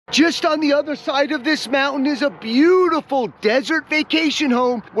Just on the other side of this mountain is a beautiful desert vacation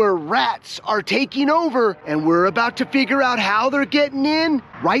home where rats are taking over, and we're about to figure out how they're getting in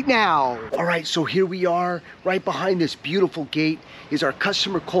right now. All right, so here we are. Right behind this beautiful gate is our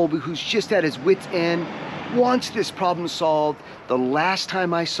customer Colby, who's just at his wit's end, wants this problem solved. The last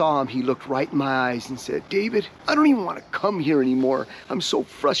time I saw him, he looked right in my eyes and said, David, I don't even want to come here anymore. I'm so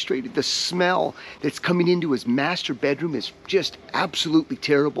frustrated. The smell that's coming into his master bedroom is just absolutely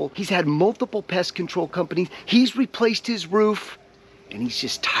terrible. He's had multiple pest control companies. He's replaced his roof and he's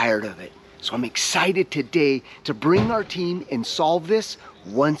just tired of it. So I'm excited today to bring our team and solve this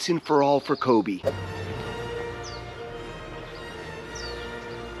once and for all for Kobe.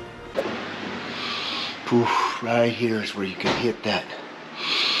 Oof, right here is where you can hit that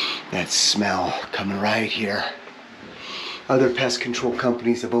smell coming right here. Other pest control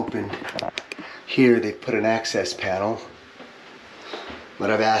companies have opened here. They put an access panel,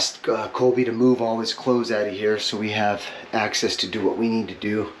 but I've asked Colby to move all his clothes out of here so we have access to do what we need to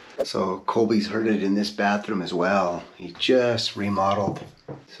do. So Colby's heard it in this bathroom as well. He just remodeled,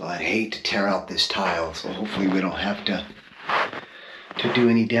 so I'd hate to tear out this tile. So hopefully we don't have to do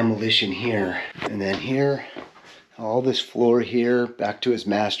any demolition here. And then here, all this floor here back to his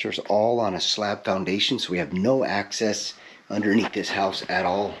master's, all on a slab foundation, so we have no access underneath this house at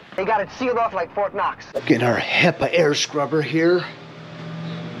all. They got it sealed off like Fort Knox. Getting our HEPA air scrubber here,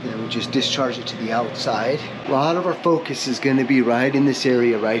 and we just discharge it to the outside. A lot of our focus is going to be right in this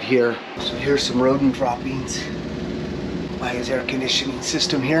area right here. So here's some rodent droppings by his air conditioning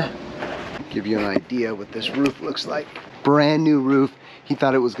system here. Give you an idea what this roof looks like. Brand new roof. He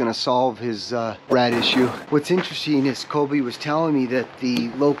thought it was going to solve his rat issue. What's interesting is Colby was telling me that the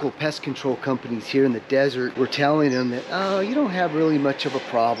local pest control companies here in the desert were telling him that, oh, you don't have really much of a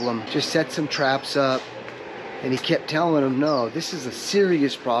problem. Just set some traps up. And he kept telling him, no, this is a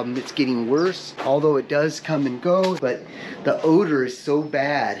serious problem. It's getting worse, although it does come and go, but the odor is so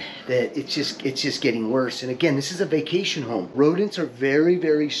bad that it's just getting worse. And again, this is a vacation home. Rodents are very,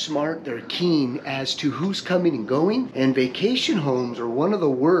 very smart. They're keen as to who's coming and going. And vacation homes are one of the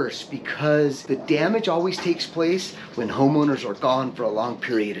worst because the damage always takes place when homeowners are gone for a long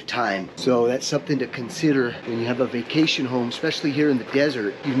period of time. So that's something to consider when you have a vacation home, especially here in the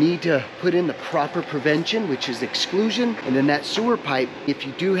desert. You need to put in the proper prevention, which is exclusion, and then that sewer pipe. If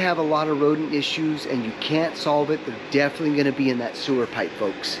you do have a lot of rodent issues and you can't solve it, they're definitely going to be in that sewer pipe,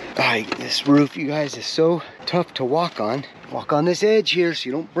 folks. All right, this roof, you guys, is so tough to walk on. Walk on this edge here so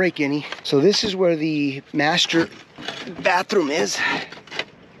you don't break any. So this is where the master bathroom is.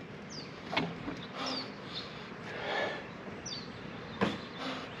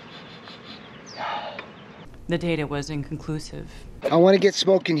 The data was inconclusive. I want to get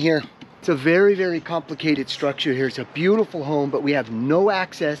smoking here. It's a very, very complicated structure here. It's a beautiful home, but we have no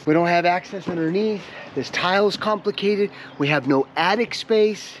access. We don't have access underneath. This tile is complicated. We have no attic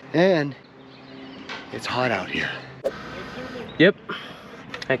space, and it's hot out here. Yep,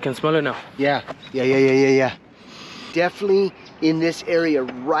 I can smell it now. Yeah. Definitely in this area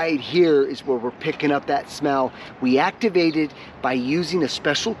right here is where we're picking up that smell. We activated by using a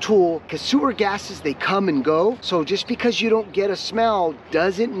special tool, because sewer gases, they come and go. So just because you don't get a smell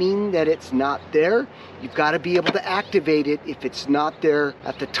doesn't mean that it's not there. You've got to be able to activate it if it's not there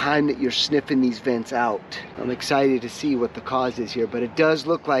at the time that you're sniffing these vents out. I'm excited to see what the cause is here, but it does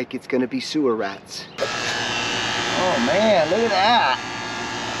look like it's going to be sewer rats. Oh man, look at that.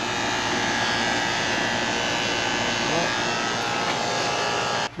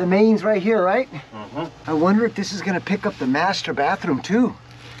 The main's right here, right? I wonder if this is gonna pick up the master bathroom too,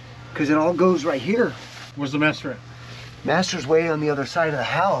 because it all goes right here. Where's the master at? Master's way on the other side of the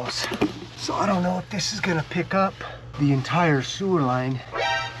house. So I don't know if this is gonna pick up the entire sewer line.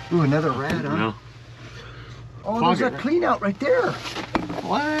 Ooh, another rat, huh? No. Oh, there's a clean out right there.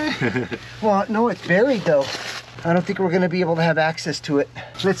 What? Well, no, it's buried though. I don't think we're gonna be able to have access to it.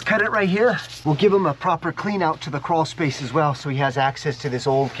 Let's cut it right here. We'll give him a proper clean out to the crawl space as well, so he has access to this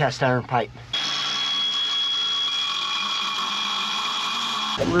old cast iron pipe.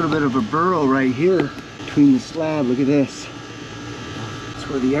 A little bit of a burrow right here between the slab. Look at this. That's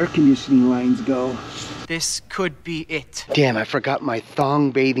where the air conditioning lines go. This could be it. Damn, I forgot my thong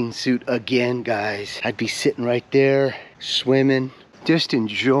bathing suit again, guys. I'd be sitting right there, swimming, just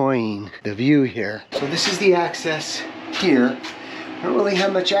enjoying the view here. So this is the access here. I don't really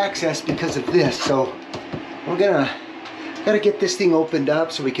have much access because of this, so we're gotta get this thing opened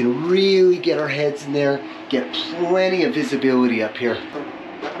up so we can really get our heads in there, get plenty of visibility up here.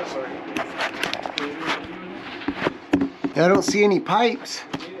 I don't see any pipes.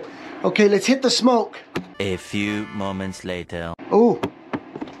 Okay, let's hit the smoke. A few moments later. Oh,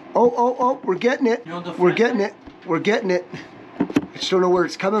 Oh, we're getting it. We're getting it. We're getting it. I just don't know where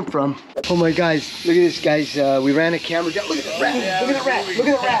it's coming from. Oh my guys, look at this, guys. We ran a camera down. Look at the rat. Look at the rat. Look at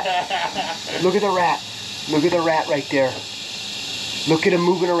the rat. Look at the rat. Look at the rat right there. Look at him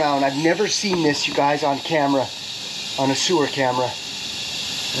moving around. I've never seen this, you guys, on camera, on a sewer camera.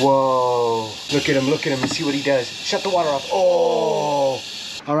 Whoa. Look at him and see what he does. Shut the water off. Oh.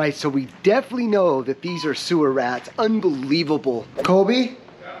 All right, so we definitely know that these are sewer rats. Unbelievable. Colby?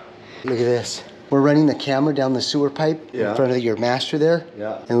 Look at this. We're running the camera down the sewer pipe in front of your master there.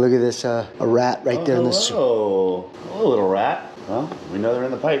 Yeah. And look at this, a rat right there in the sewer. Oh, hello, little rat. Well, we know they're in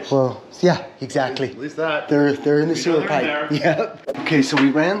the pipes. Well, yeah, exactly. At least that. They're in the sewer they're pipe. in Yep. Okay, so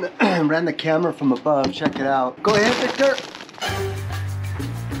we ran the camera from above. Check it out. Go ahead, Victor.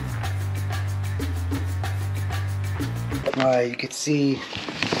 All right, you can see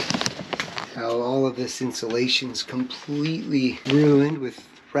how all of this insulation's completely ruined with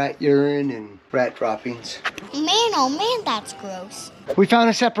rat urine and rat droppings. Man, oh man, that's gross. We found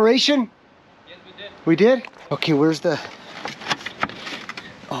a separation? Yes, we did. We did? Okay, where's the...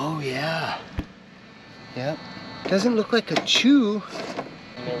 Oh, yeah. Yep. Doesn't look like a chew.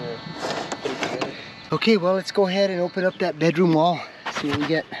 Okay, well, let's go ahead and open up that bedroom wall. See what we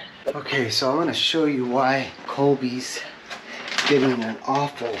get. Okay, so I'm gonna show you why Colby's getting an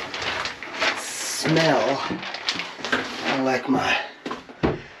awful smell. Like my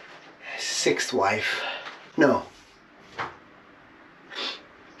 6th wife. No.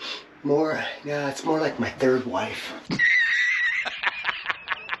 More, yeah, it's more like my 3rd wife.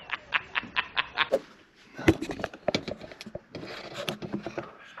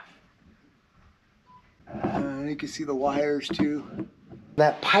 You can see the wires too.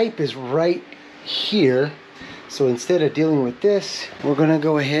 That pipe is right here. So instead of dealing with this, we're gonna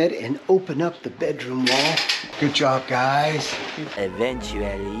go ahead and open up the bedroom wall. Good job, guys.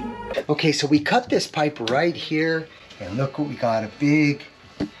 Eventually. Okay, so we cut this pipe right here, and look what we got, a big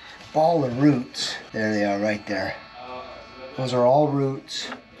ball of roots. There they are right there. Those are all roots.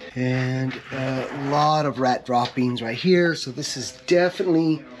 And a lot of rat droppings right here. So this is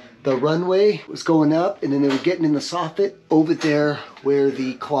definitely the runway was going up, and then they were getting in the soffit over there where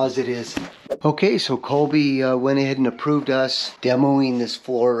the closet is. Okay, so Colby went ahead and approved us demoing this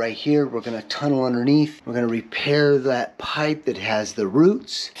floor right here. We're gonna tunnel underneath. We're gonna repair that pipe that has the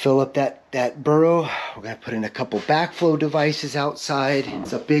roots, fill up that burrow. We're gonna put in a couple backflow devices outside.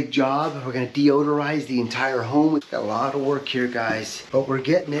 It's a big job. We're gonna deodorize the entire home. We've got a lot of work here, guys, but we're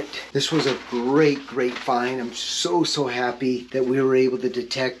getting it. This was a great find. I'm so happy that we were able to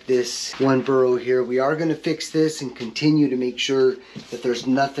detect this one burrow here. We are gonna fix this and continue to make sure that there's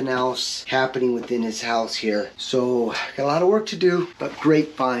nothing else happening within his house here. So got a lot of work to do, but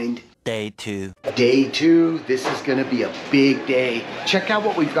great find. Day 2. Day 2, this is gonna be a big day. Check out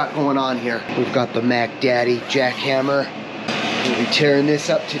what we've got going on here. We've got the Mac Daddy jackhammer. We'll be tearing this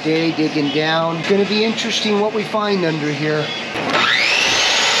up today, digging down. It's gonna be interesting what we find under here.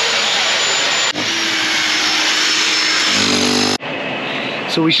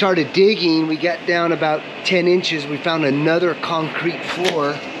 So we started digging, we got down about 10 inches. We found another concrete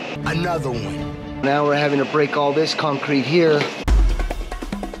floor. Another one. Now we're having to break all this concrete here.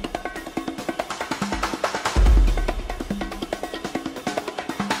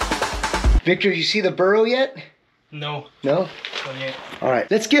 Victor, you see the burrow yet? No. No? Not yet. All right,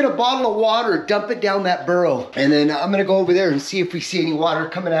 let's get a bottle of water, dump it down that burrow. And then I'm gonna go over there and see if we see any water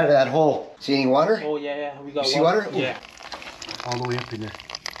coming out of that hole. See any water? Oh, yeah, we got You see water? Yeah. All the way up in there.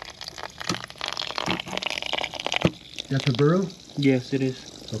 That's the burrow? Yes, it is.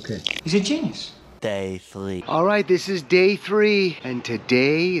 Okay. He's a genius. Day 3. All right, this is day 3, and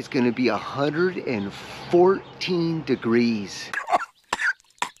today is gonna be 114 degrees.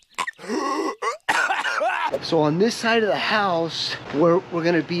 So on this side of the house, where we're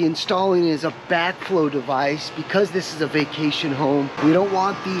gonna be installing is a backflow device. Because this is a vacation home, we don't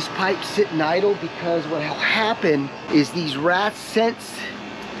want these pipes sitting idle, because what will happen is these rats sense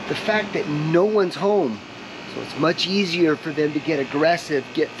the fact that no one's home. So it's much easier for them to get aggressive,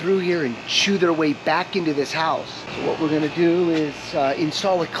 get through here and chew their way back into this house. So what we're gonna do is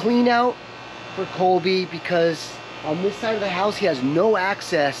install a clean out for Colby, because on this side of the house, he has no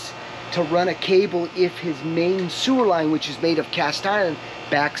access to run a cable if his main sewer line, which is made of cast iron,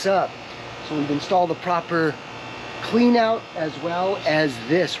 backs up. So we've installed the proper clean out as well as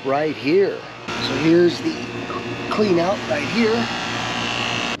this right here. So here's the clean out right here.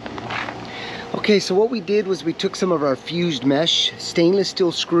 Okay, so what we did was we took some of our fused mesh stainless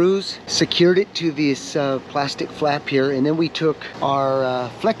steel screws, secured it to this plastic flap here, and then we took our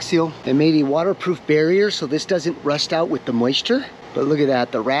Flex Seal and made a waterproof barrier so this doesn't rust out with the moisture. But look at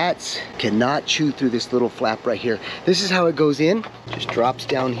that, the rats cannot chew through this little flap right here. This is how it goes in, just drops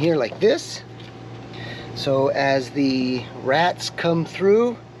down here like this. So as the rats come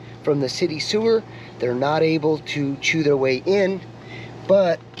through from the city sewer, they're not able to chew their way in,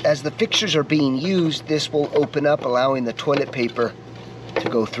 but as the fixtures are being used, this will open up, allowing the toilet paper to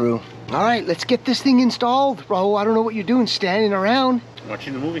go through. All right, let's get this thing installed. Raul, I don't know what you're doing standing around.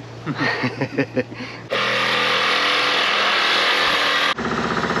 Watching the movie.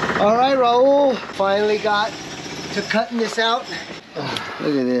 All right, Raul, finally got to cutting this out. Oh,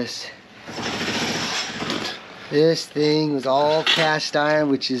 look at this. This thing was all cast iron,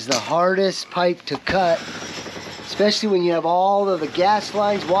 which is the hardest pipe to cut, especially when you have all of the gas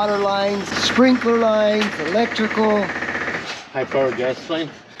lines, water lines, sprinkler lines, electrical. High power gas line.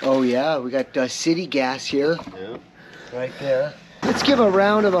 Oh yeah, we got city gas here. Yeah. Right there. Let's give a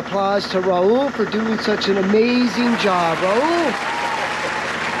round of applause to Raul for doing such an amazing job. Raul!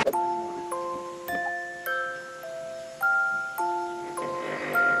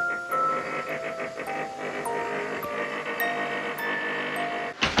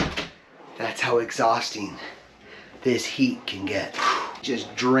 That's how exhausting this heat can get.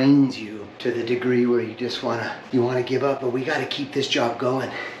 Just drains you to the degree where you just wanna give up, but we gotta keep this job going.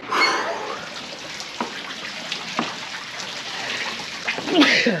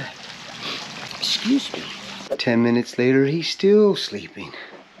 Excuse me. 10 minutes later, he's still sleeping.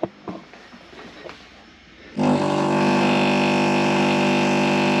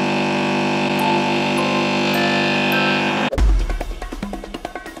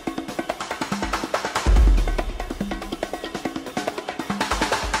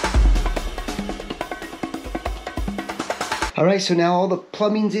 All right, so now all the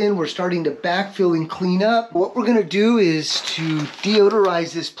plumbing's in. We're starting to backfill and clean up. What we're gonna do is to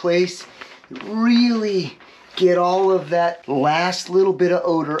deodorize this place, really get all of that last little bit of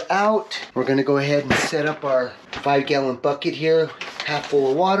odor out. We're gonna go ahead and set up our 5-gallon bucket here, half full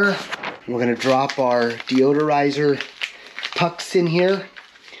of water. We're gonna drop our deodorizer pucks in here.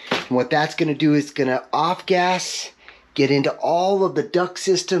 And what that's gonna do is gonna off gas, get into all of the duct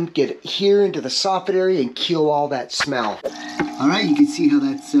system, get here into the soffit area and kill all that smell. All right, you can see how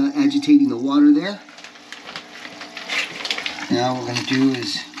that's agitating the water there. Now what we're gonna do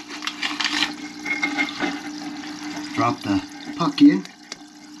is drop the puck in.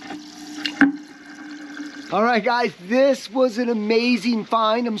 All right, guys, this was an amazing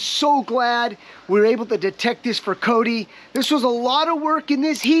find. I'm so glad we were able to detect this for Cody. This was a lot of work in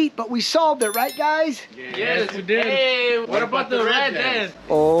this heat, but we solved it, right, guys? Yes, we did. Hey, what about the rat dad?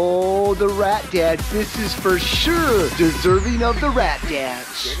 Oh, the rat dad. This is for sure deserving of the rat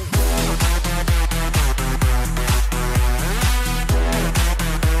dance.